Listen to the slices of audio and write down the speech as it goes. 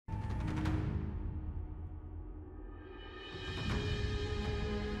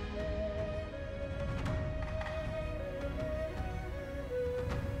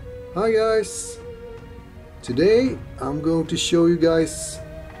Hi guys! Today I'm going to show you guys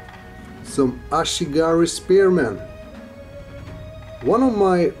some Ashigaru Spearmen. One of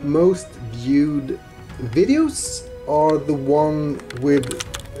my most viewed videos are the one with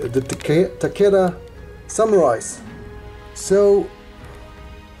the Takeda samurais. So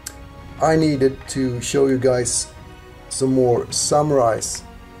I needed to show you guys some more samurais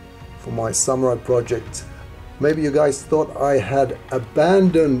for my samurai project. Maybe you guys thought I had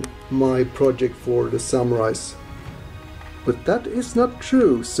abandoned my project for the samurais, but that is not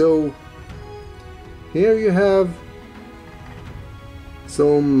true. So here you have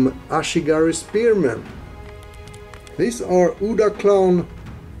some Ashigaru Spearmen. These are Uda clan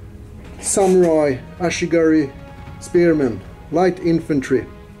samurai Ashigaru Spearmen, light infantry.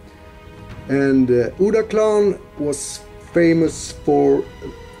 And Uda clan was famous for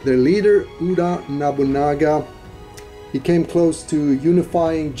their leader Oda Nobunaga. He came close to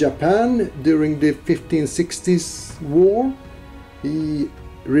unifying Japan during the 1560s war. He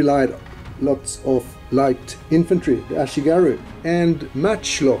relied lots of light infantry, the Ashigaru, and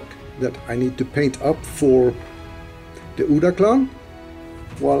matchlock that I need to paint up for the Uda clan.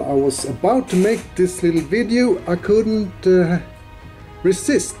 While I was about to make this little video, I couldn't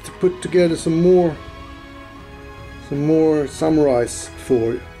resist to put together some more samurais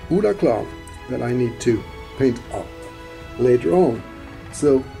for Uda clan that I need to paint up later on.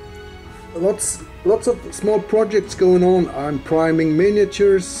 So lots of small projects going on. I'm priming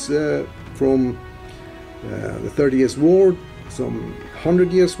miniatures from the 30 Years War, some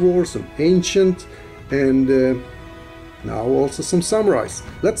 100 Years War, some ancient, and now also some samurais.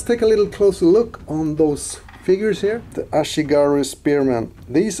 Let's take a little closer look on those figures here. The Ashigaru Spearmen.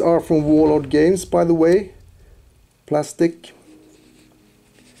 These are from Warlord Games, by the way. Plastic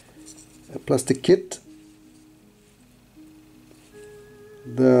kit.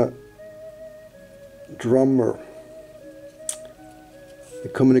 The drummer, the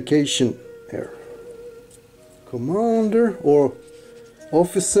communication here, commander or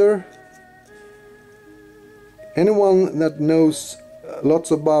officer. Anyone that knows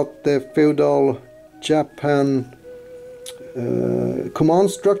lots about the feudal Japan command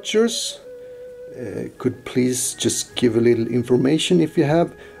structures could please just give a little information if you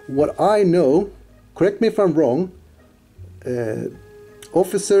have. What I know, correct me if I'm wrong,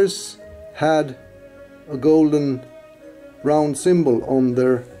 officers had a golden round symbol on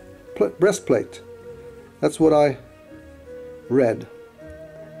their breastplate. That's what I read,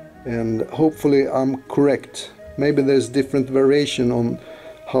 and hopefully I'm correct. Maybe there's different variation on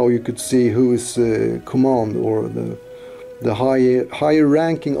how you could see who is command or the higher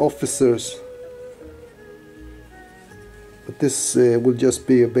ranking officers. But this will just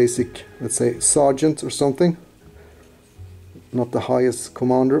be a basic, let's say, sergeant or something, not the highest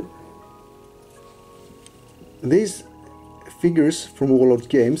commander. These figures from Warlord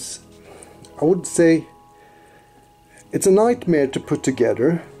Games, I would say it's a nightmare to put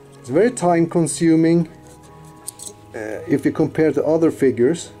together. It's very time consuming if you compare to other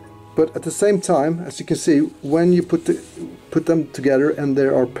figures, but at the same time, as you can see, when you put them together and they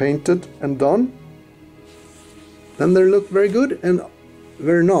are painted and done, then they look very good and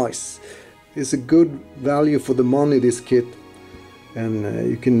very nice. It's a good value for the money, this kit, and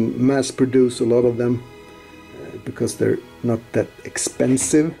you can mass produce a lot of them because they're not that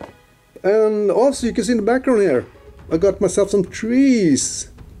expensive. And also you can see in the background here, I got myself some trees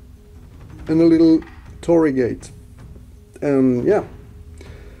and a little torii gate. And yeah,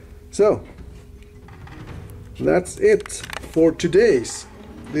 so that's it for today's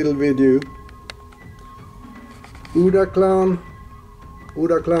little video. Uda clan,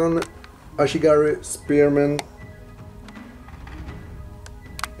 Ashigaru Spearmen,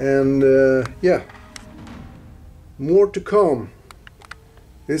 and yeah, more to come.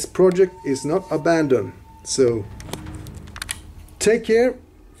 This project is not abandoned, so take care,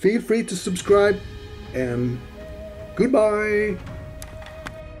 feel free to subscribe, and goodbye.